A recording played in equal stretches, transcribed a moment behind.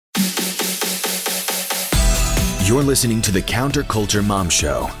You're listening to the Counterculture Mom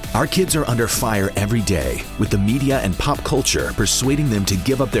Show. Our kids are under fire every day, with the media and pop culture persuading them to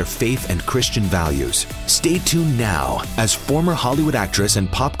give up their faith and Christian values. Stay tuned now as former Hollywood actress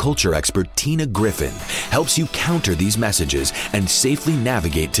and pop culture expert Tina Griffin helps you counter these messages and safely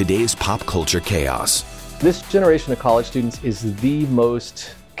navigate today's pop culture chaos. This generation of college students is the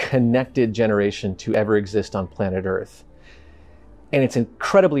most connected generation to ever exist on planet Earth. And it's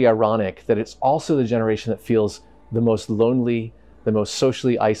incredibly ironic that it's also the generation that feels the most lonely, the most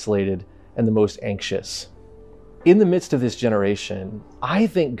socially isolated, and the most anxious. In the midst of this generation, I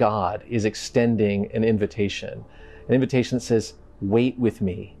think God is extending an invitation that says, wait with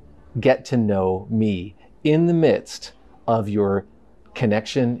me, get to know me in the midst of your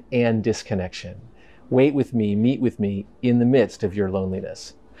connection and disconnection. Wait with me, meet with me in the midst of your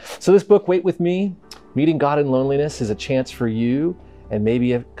loneliness. So this book, Wait With Me, Meeting God in Loneliness, is a chance for you and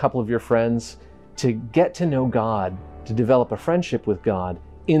maybe a couple of your friends to get to know God, to develop a friendship with God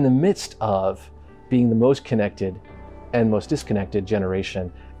in the midst of being the most connected and most disconnected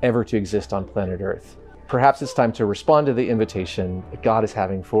generation ever to exist on planet Earth. Perhaps it's time to respond to the invitation that God is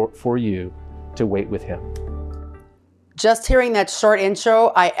having for you to wait with Him. Just hearing that short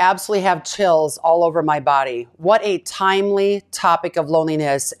intro, I absolutely have chills all over my body. What a timely topic of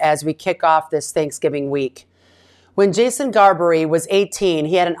loneliness as we kick off this Thanksgiving week. When Jason Gaboury was 18,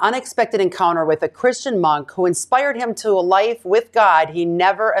 he had an unexpected encounter with a Christian monk who inspired him to a life with God he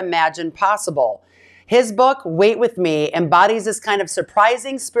never imagined possible. His book, Wait With Me, embodies this kind of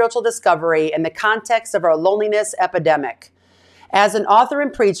surprising spiritual discovery in the context of our loneliness epidemic. As an author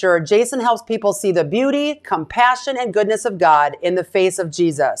and preacher, Jason helps people see the beauty, compassion, and goodness of God in the face of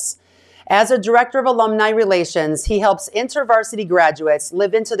Jesus. As a director of alumni relations, he helps InterVarsity graduates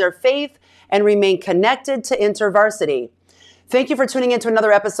live into their faith and remain connected to InterVarsity. Thank you for tuning into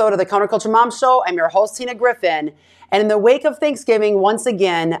another episode of the Counterculture Mom Show. I'm your host, Tina Griffin. And in the wake of Thanksgiving, once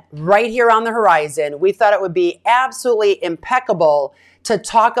again, right here on the horizon, we thought it would be absolutely impeccable to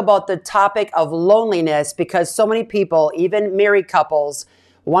talk about the topic of loneliness because so many people, even married couples,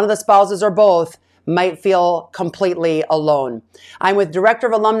 one of the spouses or both, might feel completely alone. I'm with Director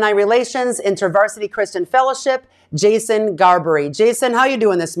of Alumni Relations, InterVarsity Christian Fellowship, Jason Gaboury. Jason, how are you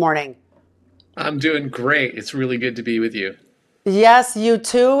doing this morning? I'm doing great. It's really good to be with you. Yes, you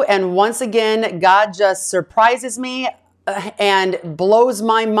too. And once again, God just surprises me and blows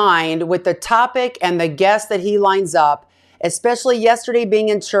my mind with the topic and the guest that he lines up, especially yesterday being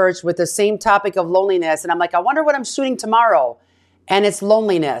in church with the same topic of loneliness. And I'm like, I wonder what I'm shooting tomorrow. And it's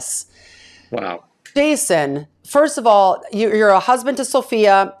loneliness. Wow. Jason, first of all, you're a husband to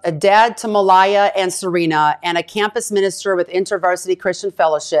Sophia, a dad to Malaya and Serena, and a campus minister with InterVarsity Christian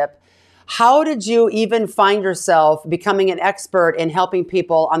Fellowship. How did you even find yourself becoming an expert in helping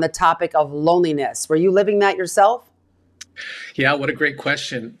people on the topic of loneliness? Were you living that yourself? Yeah, what a great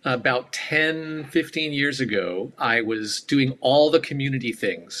question. About 10, 15 years ago, I was doing all the community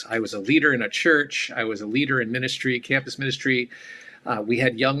things. I was a leader in a church. I was a leader in ministry, campus ministry. We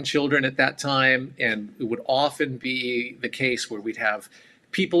had young children at that time, and it would often be the case where we'd have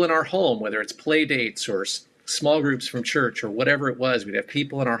people in our home, whether it's play dates or small groups from church or whatever it was. We'd have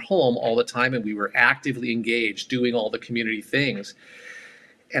people in our home all the time, and we were actively engaged doing all the community things.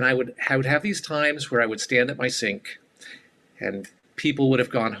 And I would have these times where I would stand at my sink and people would have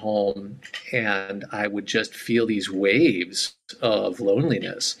gone home, and I would just feel these waves of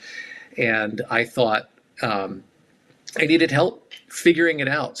loneliness. And I thought I needed help figuring it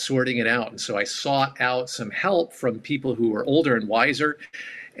out, sorting it out. And so I sought out some help from people who were older and wiser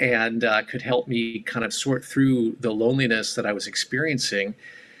and could help me kind of sort through the loneliness that I was experiencing.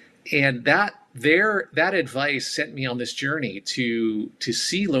 And that advice sent me on this journey to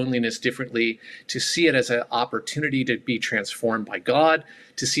see loneliness differently, to see it as an opportunity to be transformed by God,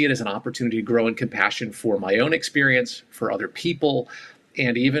 to see it as an opportunity to grow in compassion for my own experience, for other people,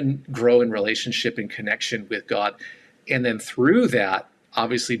 and even grow in relationship and connection with God. And then through that,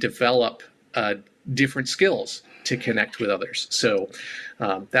 obviously develop different skills to connect with others. So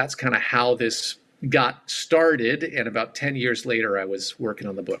that's kind of how this got started. And about 10 years later, I was working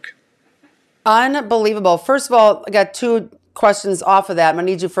on the book. Unbelievable. First of all, I got two questions off of that. I'm going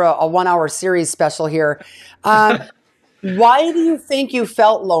to need you for a 1-hour series special here. Why do you think you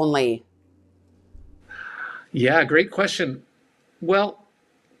felt lonely? Yeah, great question. Well,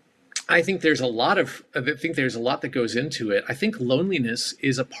 I think there's a lot that goes into it. I think loneliness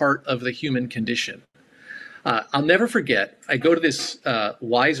is a part of the human condition. I'll never forget, I go to this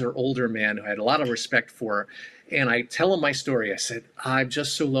wiser, older man who I had a lot of respect for, and I tell him my story. I said, I'm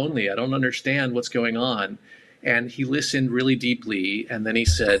just so lonely. I don't understand what's going on. And he listened really deeply, and then he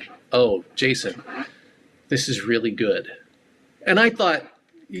said, oh, Jason, this is really good. And I thought,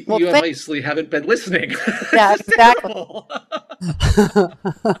 Well, you obviously haven't been listening. Yeah, exactly.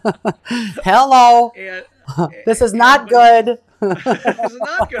 Hello. This is not good. This is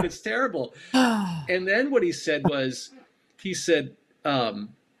not good. It's terrible. And then what he said was,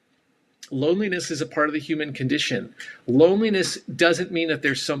 loneliness is a part of the human condition. Loneliness doesn't mean that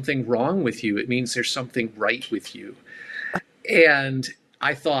there's something wrong with you. It means there's something right with you. And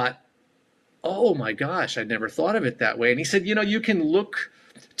I thought, oh my gosh, I'd never thought of it that way. And he said, you can look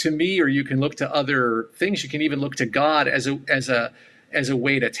to me, or you can look to other things. You can even look to God as a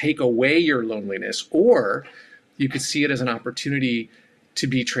way to take away your loneliness, or you could see it as an opportunity to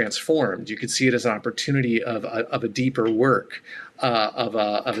be transformed. You could see it as an opportunity of a deeper work, of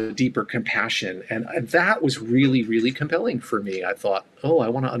a deeper compassion. And that was really, really compelling for me. I thought, I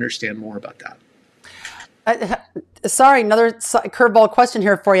want to understand more about that. Sorry, another curveball question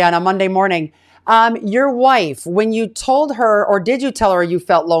here for you on a Monday morning. Your wife, when you told her, or did you tell her you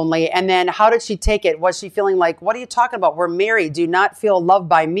felt lonely? And then how did she take it? Was she feeling like, what are you talking about? We're married. Do you not feel loved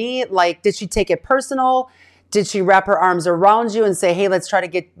by me? Like, did she take it personal? Did she wrap her arms around you and say, hey, let's try to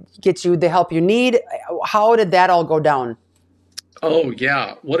get you the help you need? How did that all go down? Oh,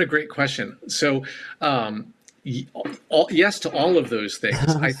 yeah. What a great question. So, yes to all of those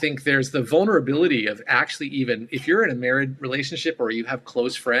things. I think there's the vulnerability of actually, even if you're in a married relationship or you have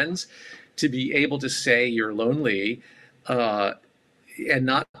close friends, to be able to say you're lonely and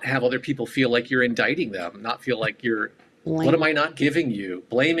not have other people feel like you're indicting them, not feel like you're, what am I not giving you?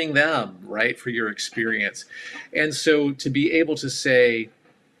 Blaming them, right, for your experience. And so to be able to say,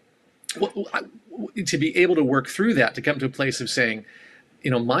 to be able to work through that, to come to a place of saying,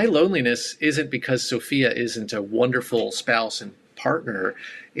 my loneliness isn't because Sophia isn't a wonderful spouse and partner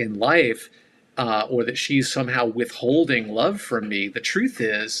in life, or that she's somehow withholding love from me. The truth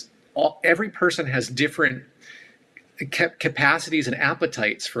is, every person has different capacities and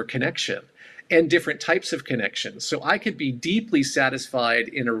appetites for connection and different types of connections. So I could be deeply satisfied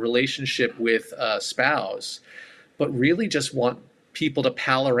in a relationship with a spouse, but really just want people to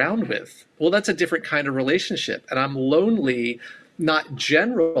pal around with. Well, that's a different kind of relationship. And I'm lonely, not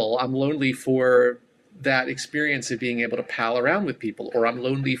general, I'm lonely for that experience of being able to pal around with people, or I'm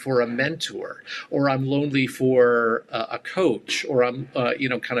lonely for a mentor, or I'm lonely for a coach, or I'm,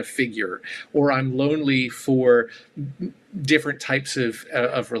 kind of figure, or I'm lonely for different types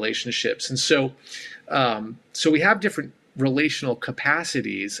of relationships. And so, so we have different relational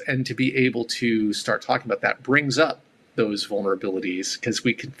capacities, and to be able to start talking about that brings up those vulnerabilities, because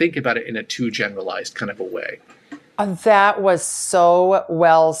we can think about it in a too generalized kind of a way. That was so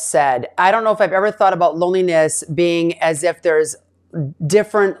well said. I don't know if I've ever thought about loneliness being as if there's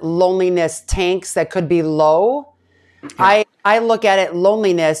different loneliness tanks that could be low. Yeah. I look at it,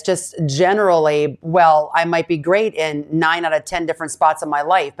 loneliness, just generally, well, I might be great in 9 out of 10 different spots of my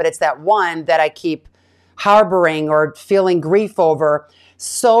life, but it's that one that I keep harboring or feeling grief over.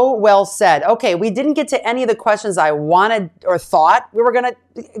 So well said. Okay, we didn't get to any of the questions I wanted or thought we were going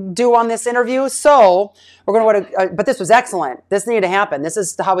to do on this interview. So we're going to, but this was excellent. This needed to happen. This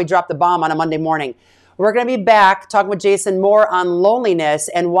is how we drop the bomb on a Monday morning. We're going to be back talking with Jason more on loneliness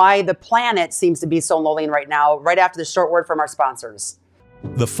and why the planet seems to be so lonely right now, right after the short word from our sponsors.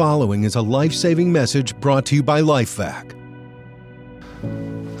 The following is a life-saving message brought to you by LifeVac.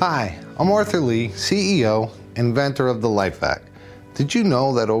 Hi, I'm Arthur Lee, CEO, inventor of the LifeVac. Did you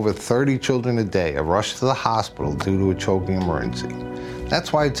know that over 30 children a day are rushed to the hospital due to a choking emergency?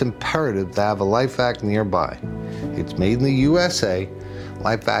 That's why it's imperative to have a LifeVac nearby. It's made in the USA.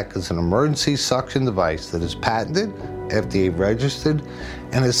 LifeVac is an emergency suction device that is patented, FDA registered,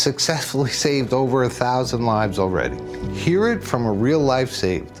 and has successfully saved over 1,000 lives already. Hear it from a real life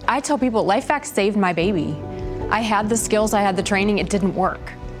saved. I tell people LifeVac saved my baby. I had the skills, I had the training, it didn't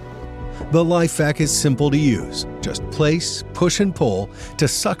work. The LifeVac is simple to use. Just place, push, and pull to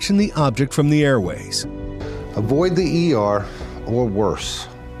suction the object from the airways. Avoid the ER or worse.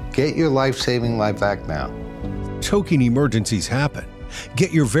 Get your life-saving LifeVac now. Choking emergencies happen.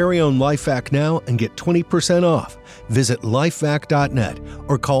 Get your very own LifeVac now and get 20% off. Visit lifevac.net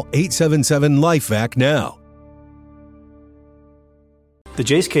or call 877-LifeVac now. The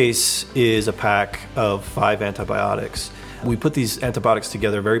Jace case is a pack of 5 antibiotics. We put these antibiotics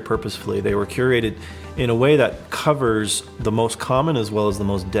together very purposefully. They were curated in a way that covers the most common as well as the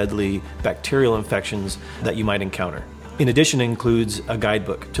most deadly bacterial infections that you might encounter. In addition, it includes a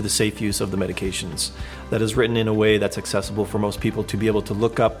guidebook to the safe use of the medications that is written in a way that's accessible for most people to be able to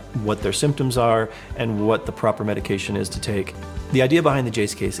look up what their symptoms are and what the proper medication is to take. The idea behind the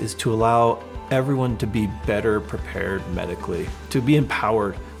Jace case is to allow everyone to be better prepared medically, to be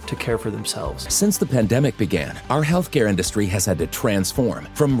empowered to care for themselves. Since the pandemic began, our healthcare industry has had to transform.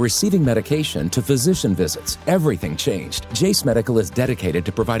 From receiving medication to physician visits, everything changed. Jace Medical is dedicated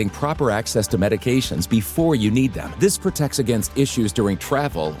to providing proper access to medications before you need them. This protects against issues during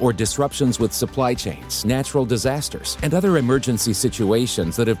travel or disruptions with supply chains, natural disasters, and other emergency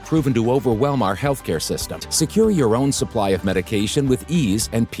situations that have proven to overwhelm our healthcare system. Secure your own supply of medication with ease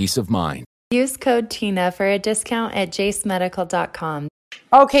and peace of mind. Use code TINA for a discount at jacemedical.com.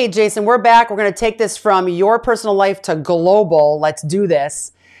 Okay, Jason, we're back. We're going to take this from your personal life to global. Let's do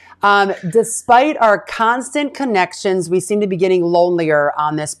this. Despite our constant connections, we seem to be getting lonelier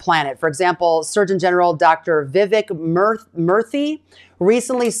on this planet. For example, Surgeon General Dr. Vivek Murthy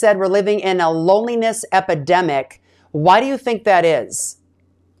recently said we're living in a loneliness epidemic. Why do you think that is?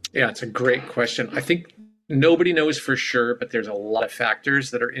 Yeah, it's a great question. I think nobody knows for sure, but there's a lot of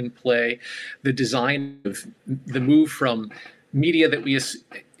factors that are in play. The design of the move from media that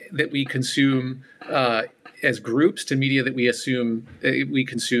we consume as groups to media that we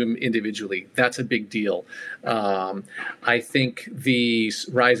consume individually. That's a big deal. I think the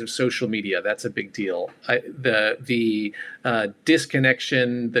rise of social media, that's a big deal. The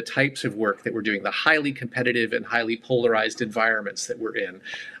disconnection, the types of work that we're doing, the highly competitive and highly polarized environments that we're in,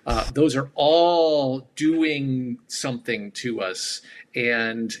 those are all doing something to us.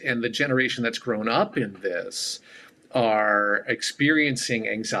 And the generation that's grown up in this are experiencing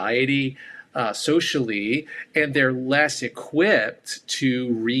anxiety socially, and they're less equipped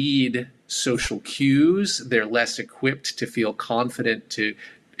to read social cues. They're less equipped to feel confident to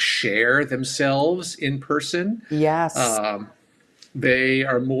share themselves in person. Yes. They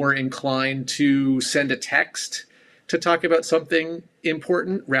are more inclined to send a text to talk about something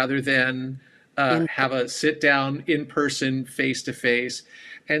important rather than have a sit down in person, face to face.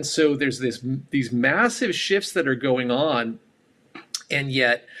 And so there's these massive shifts that are going on, and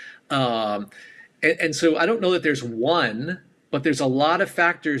yet and so I don't know that there's one, but there's a lot of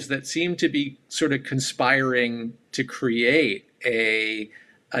factors that seem to be sort of conspiring to create a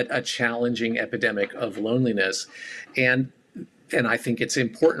challenging epidemic of loneliness. And I think it's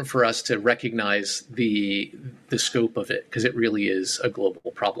important for us to recognize the scope of it, because it really is a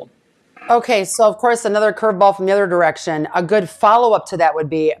global problem. Okay, so of course, another curveball from the other direction. A good follow-up to that would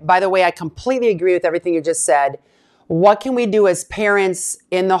be, by the way, I completely agree with everything you just said. What can we do as parents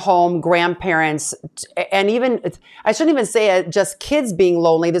in the home, grandparents, and even, I shouldn't even say it, just kids being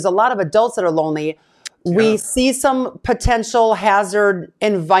lonely. There's a lot of adults that are lonely. Yeah. We see some potential hazard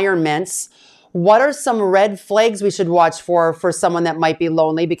environments. What are some red flags we should watch for someone that might be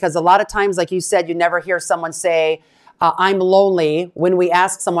lonely? Because a lot of times, like you said, you never hear someone say, I'm lonely when we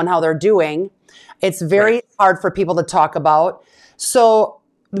ask someone how they're doing. It's very hard for people to talk about. So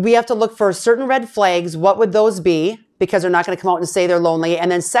we have to look for certain red flags. What would those be? Because they're not going to come out and say they're lonely. And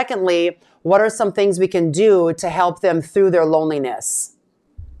then secondly, what are some things we can do to help them through their loneliness?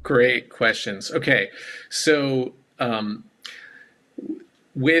 Great questions. Okay. So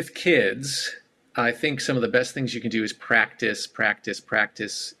with kids, I think some of the best things you can do is practice.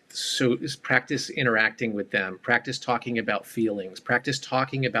 So is practice interacting with them, practice talking about feelings, practice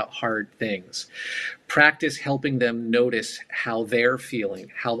talking about hard things, practice helping them notice how they're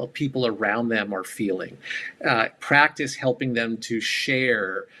feeling, how the people around them are feeling, practice helping them to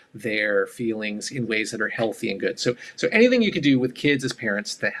share their feelings in ways that are healthy and good. So anything you can do with kids as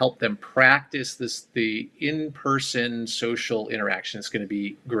parents to help them practice the in-person social interaction is going to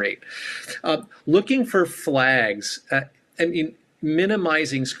be great. Looking for flags.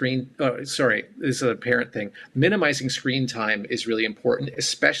 Minimizing this is a parent thing. Minimizing screen time is really important,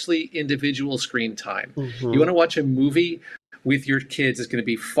 especially individual screen time. Mm-hmm. You want to watch a movie with your kids, it's going to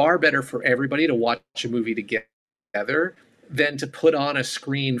be far better for everybody to watch a movie together than to put on a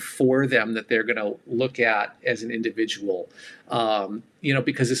screen for them that they're going to look at as an individual.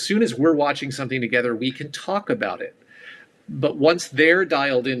 Because as soon as we're watching something together, we can talk about it. But once they're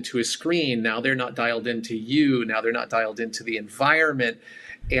dialed into a screen, now they're not dialed into you, now they're not dialed into the environment,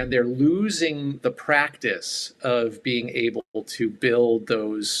 and they're losing the practice of being able to build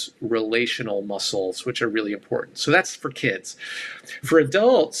those relational muscles, which are really important. So that's for kids. For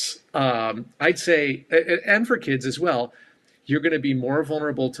adults, I'd say, and for kids as well, you're going to be more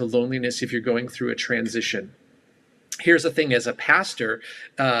vulnerable to loneliness if you're going through a transition. Here's the thing, as a pastor,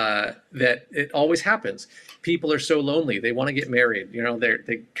 that it always happens. People are so lonely. They want to get married.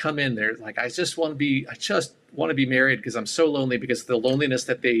 They come in, they're like, I just want to be married because I'm so lonely, because the loneliness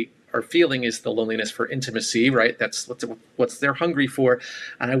that they are feeling is the loneliness for intimacy, right? That's what they're hungry for.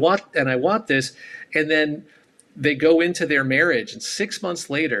 And I want this. And then they go into their marriage, and 6 months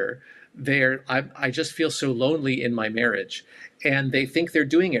later, I just feel so lonely in my marriage. And they think they're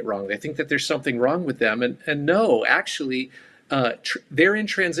doing it wrong. They think that there's something wrong with them. And no, actually, they're in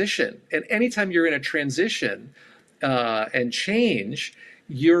transition. And anytime you're in a transition and change,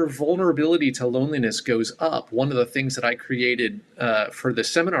 your vulnerability to loneliness goes up. One of the things that I created for the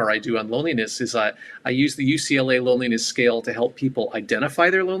seminar I do on loneliness is I use the UCLA loneliness scale to help people identify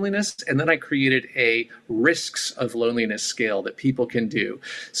their loneliness. And then I created a risks of loneliness scale that people can do.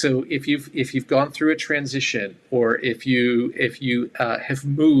 So if you've gone through a transition, or if you have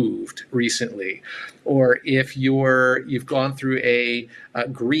moved recently, or if you've gone through a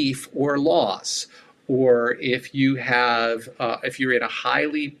grief or loss, or if you're in a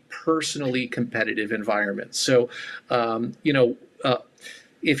highly personally competitive environment. So,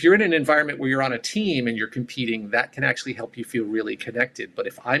 if you're in an environment where you're on a team and you're competing, that can actually help you feel really connected. But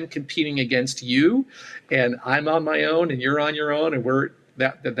if I'm competing against you and I'm on my own and you're on your own, and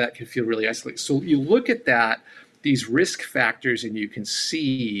that can feel really isolated. So you look at these risk factors, and you can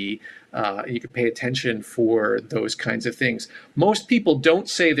see, you can pay attention for those kinds of things. Most people don't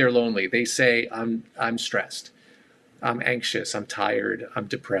say they're lonely. They say, I'm stressed, I'm anxious, I'm tired, I'm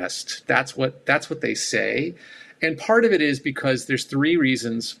depressed. That's what they say. And part of it is because there's 3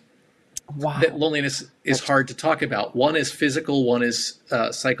 reasons that loneliness is hard to talk about. One is physical, one is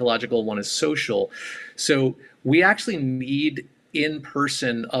psychological, one is social. So we actually need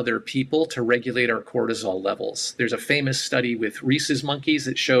in-person other people to regulate our cortisol levels. There's a famous study with rhesus monkeys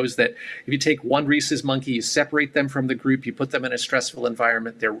that shows that if you take one rhesus monkey, you separate them from the group, you put them in a stressful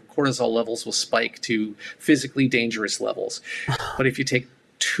environment, their cortisol levels will spike to physically dangerous levels. But if you take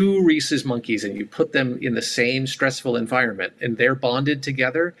 2 rhesus monkeys and you put them in the same stressful environment and they're bonded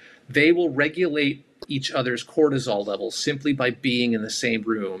together, they will regulate each other's cortisol levels simply by being in the same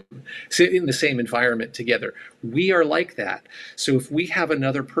room, in the same environment together. We are like that. So if we have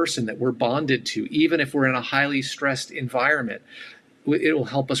another person that we're bonded to, even if we're in a highly stressed environment, it will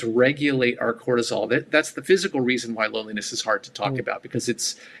help us regulate our cortisol. That's the physical reason why loneliness is hard to talk about, because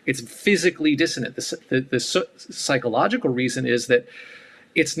it's physically dissonant. The psychological reason is that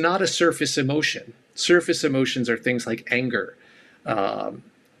it's not a surface emotion. Surface emotions are things like anger,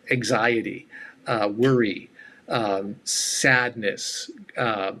 anxiety, worry, sadness.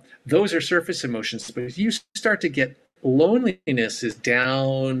 Those are surface emotions. But if you start to get loneliness is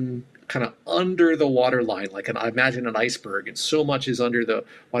down kind of under the waterline, like I imagine an iceberg, and so much is under the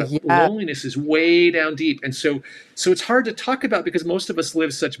water. Yeah. Loneliness is way down deep. And so it's hard to talk about because most of us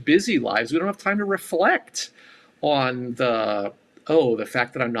live such busy lives. We don't have time to reflect on the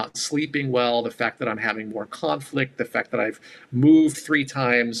fact that I'm not sleeping well, the fact that I'm having more conflict, the fact that I've moved 3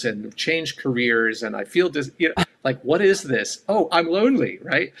 times and changed careers and I feel like, what is this? Oh, I'm lonely,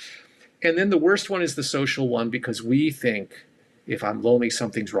 right? And then the worst one is the social one, because we think if I'm lonely,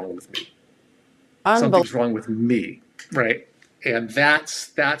 something's wrong with me. Something's wrong with me, right? And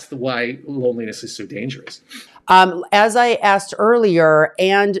that's why loneliness is so dangerous. As I asked earlier,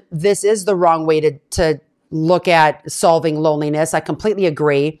 and this is the wrong way to look at solving loneliness. I completely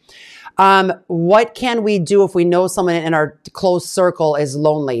agree. What can we do if we know someone in our close circle is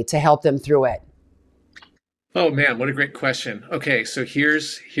lonely to help them through it? Oh man, what a great question. Okay, so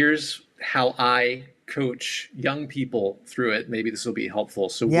here's how I coach young people through it. Maybe this will be helpful.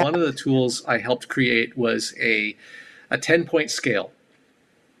 So one of the tools I helped create was a 10-point scale.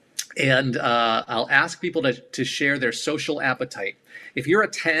 And I'll ask people to share their social appetite. If you're a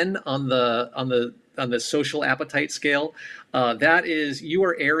 10 on the social appetite scale, that is, you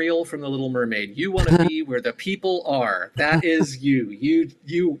are Ariel from The Little Mermaid. You want to be where the people are. That is you.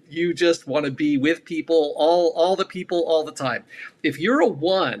 You just want to be with people, all the people, all the time. If you're a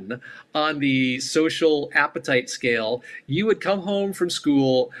 1 on the social appetite scale, you would come home from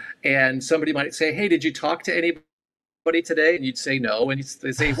school and somebody might say, "Hey, did you talk to anybody today?" And you'd say no, and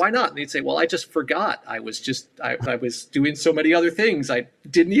they'd say, "Why not?" And they'd say, "Well, I just forgot. I was doing so many other things. I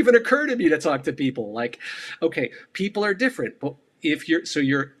didn't even occur to me to talk to people." Like, okay, people are different, but if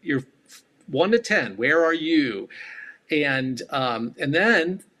you're 1 to 10, where are you? And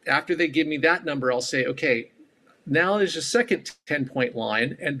then after they give me that number, I'll say, okay, now there's a second 10-point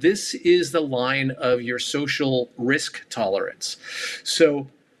line, and this is the line of your social risk tolerance. So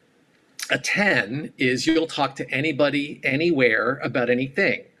a 10 is you'll talk to anybody, anywhere about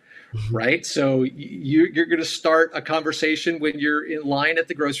anything, right? So you're going to start a conversation when you're in line at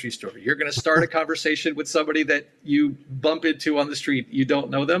the grocery store. You're going to start a conversation with somebody that you bump into on the street. You don't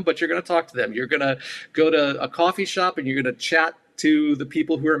know them, but you're going to talk to them. You're going to go to a coffee shop and you're going to chat to the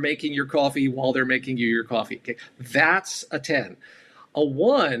people who are making your coffee while they're making you your coffee. Okay, that's a 10. A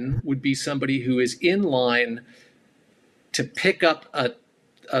 1 would be somebody who is in line to pick up a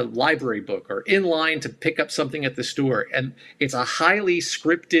a library book or in line to pick up something at the store. And it's a highly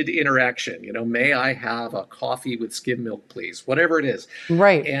scripted interaction. May I have a coffee with skim milk, please? Whatever it is.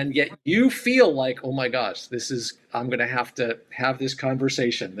 Right. And yet you feel like, oh my gosh, I'm going to have this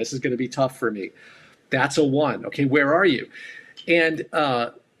conversation. This is going to be tough for me. That's a 1. Okay, where are you? And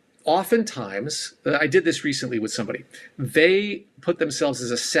oftentimes, I did this recently with somebody, they put themselves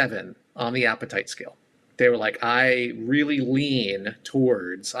as a 7 on the appetite scale. They were like, I really lean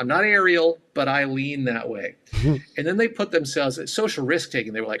towards, I'm not aerial, but I lean that way. And then they put themselves at social risk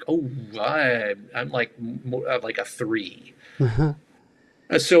taking. They were like, oh, I'm like a 3.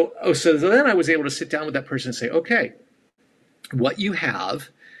 So then I was able to sit down with that person and say, okay, what you have,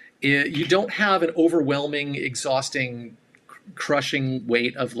 you don't have an overwhelming, exhausting, crushing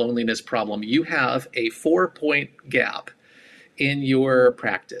weight of loneliness problem. You have a 4-point gap in your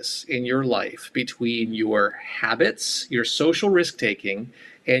practice, in your life, between your habits, your social risk-taking,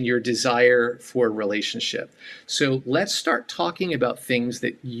 and your desire for a relationship. So let's start talking about things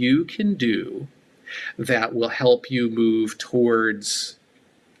that you can do that will help you move towards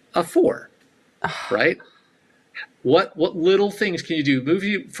a 4, right? What little things can you do? Move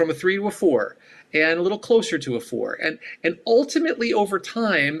you from a 3 to a 4 and a little closer to a 4. And ultimately over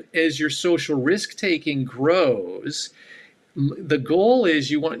time, as your social risk-taking grows, the goal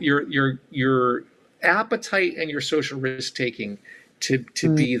is you want your appetite and your social risk-taking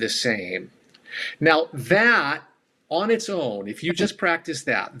to be the same. Now that on its own, if you just practice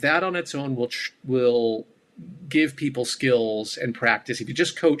that on its own will give people skills and practice. If you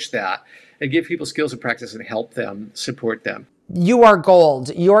just coach that and give people skills and practice and help them, support them. You are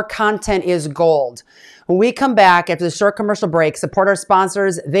gold. Your content is gold. When we come back after the short commercial break, support our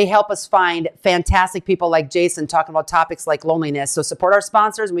sponsors. They help us find fantastic people like Jason talking about topics like loneliness. So support our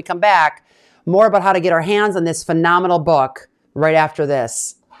sponsors. When we come back, more about how to get our hands on this phenomenal book right after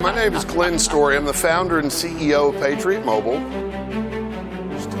this. My name is Glenn Story. I'm the founder and CEO of Patriot Mobile.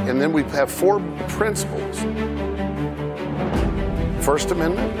 And then we have 4 principles. First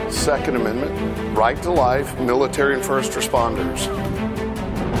Amendment, Second Amendment, right to life, military and first responders.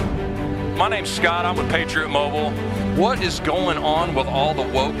 My name's Scott. I'm with Patriot Mobile. What is going on with all the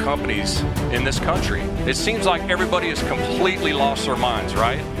woke companies in this country? It seems like everybody has completely lost their minds,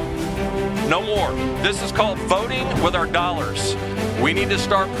 right? No more. This is called voting with our dollars. We need to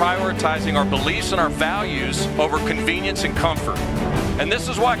start prioritizing our beliefs and our values over convenience and comfort. And this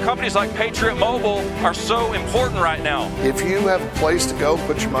is why companies like Patriot Mobile are so important right now. If you have a place to go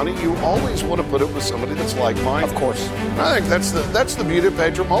put your money, you always want to put it with somebody that's like-minded. Of course. I think that's the beauty of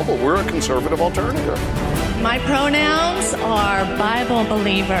Patriot Mobile. We're a conservative alternative. My pronouns are Bible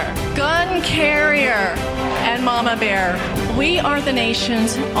believer, gun carrier, and mama bear. We are the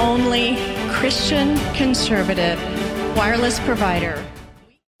nation's only Christian conservative wireless provider.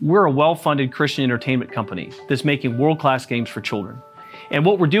 We're a well-funded Christian entertainment company that's making world-class games for children. And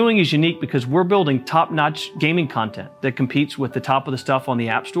what we're doing is unique because we're building top-notch gaming content that competes with the top of the stuff on the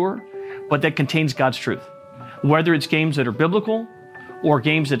App Store, but that contains God's truth. Whether it's games that are biblical or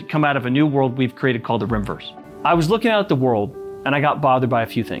games that come out of a new world we've created called the Rimverse. I was looking out at the world and I got bothered by a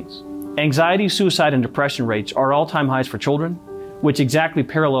few things. Anxiety, suicide, and depression rates are all-time highs for children, which exactly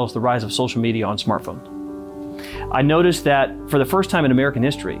parallels the rise of social media on smartphones. I noticed that for the first time in American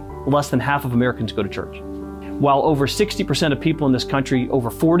history, less than half of Americans go to church. While over 60% of people in this country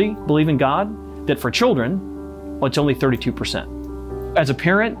over 40 believe in God, that for children, well, it's only 32%. As a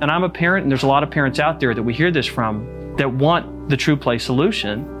parent, and I'm a parent, and there's a lot of parents out there that we hear this from that want the True Play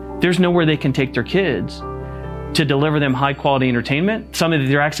solution, there's nowhere they can take their kids to deliver them high quality entertainment, something that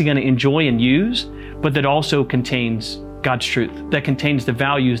they're actually going to enjoy and use, but that also contains God's truth, that contains the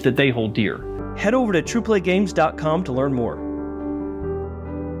values that they hold dear. Head over to trueplaygames.com to learn more.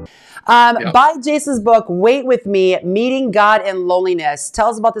 Buy Jason's book, Wait With Me, Meeting God in Loneliness. Tell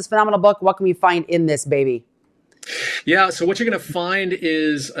us about this phenomenal book. What can we find in this baby? Yeah, so what you're going to find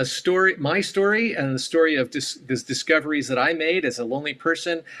is a story, my story, and the story of these discoveries that I made as a lonely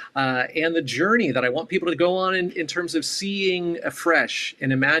person, and the journey that I want people to go on in terms of seeing afresh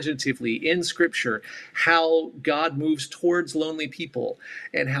and imaginatively in Scripture how God moves towards lonely people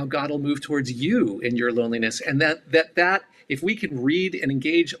and how God will move towards you in your loneliness, and that if we can read and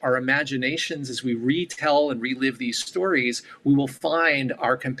engage our imaginations as we retell and relive these stories, we will find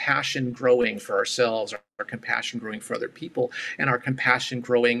our compassion growing for ourselves, our compassion growing for other people, and our compassion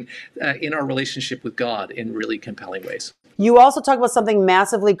growing in our relationship with God in really compelling ways. You also talk about something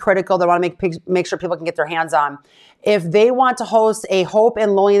massively critical that I want to make sure people can get their hands on. If they want to host a Hope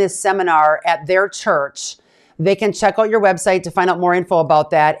and Loneliness seminar at their church, they can check out your website to find out more info about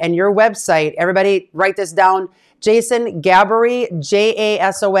that. And your website, everybody write this down, Jason Gaboury,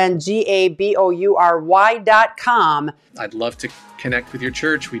 JasonGaboury.com. I'd love to connect with your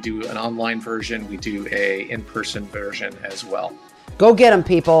church. We do an online version. We do a in-person version as well. Go get them,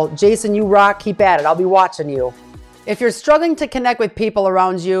 people. Jason, you rock. Keep at it. I'll be watching you. If you're struggling to connect with people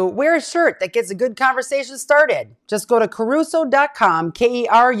around you, wear a shirt that gets a good conversation started. Just go to Caruso.com,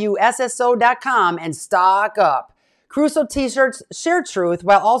 Kerusso.com, and stock up. Caruso t-shirts share truth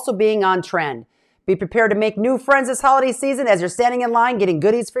while also being on trend. Be prepared to make new friends this holiday season as you're standing in line getting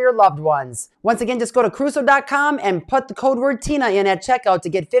goodies for your loved ones. Once again, just go to Caruso.com and put the code word TINA in at checkout to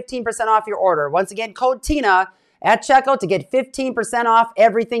get 15% off your order. Once again, code TINA at checkout to get 15% off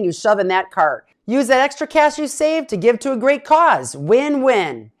everything you shove in that cart. Use that extra cash you save to give to a great cause.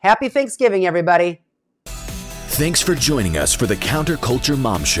 Win-win. Happy Thanksgiving, everybody. Thanks for joining us for the Counterculture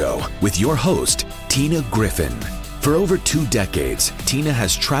Mom Show with your host, Tina Griffin. For over 2 decades, Tina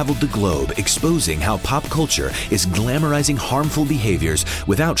has traveled the globe exposing how pop culture is glamorizing harmful behaviors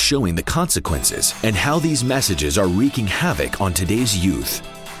without showing the consequences, and how these messages are wreaking havoc on today's youth.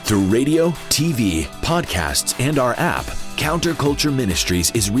 Through radio, TV, podcasts, and our app, Counterculture Ministries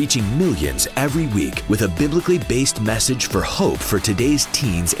is reaching millions every week with a biblically based message for hope for today's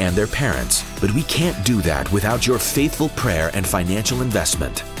teens and their parents. But we can't do that without your faithful prayer and financial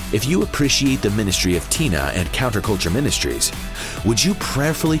investment. If you appreciate the ministry of Tina and Counterculture Ministries, would you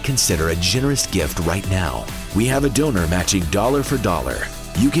prayerfully consider a generous gift right now? We have a donor matching dollar for dollar.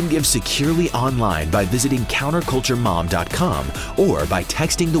 You can give securely online by visiting counterculturemom.com or by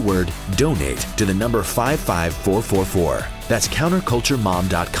texting the word donate to the number 55444. That's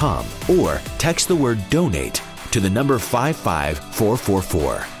counterculturemom.com, or text the word donate to the number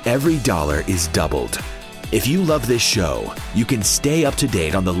 55444. Every dollar is doubled. If you love this show, you can stay up to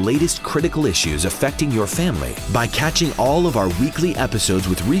date on the latest critical issues affecting your family by catching all of our weekly episodes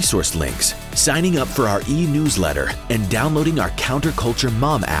with resource links, signing up for our e-newsletter, and downloading our Counterculture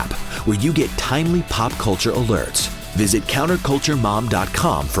Mom app, where you get timely pop culture alerts. Visit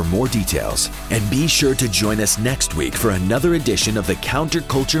counterculturemom.com for more details. And be sure to join us next week for another edition of the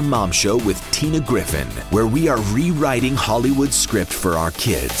Counterculture Mom Show with Tina Griffin, where we are rewriting Hollywood's script for our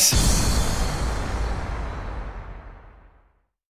kids.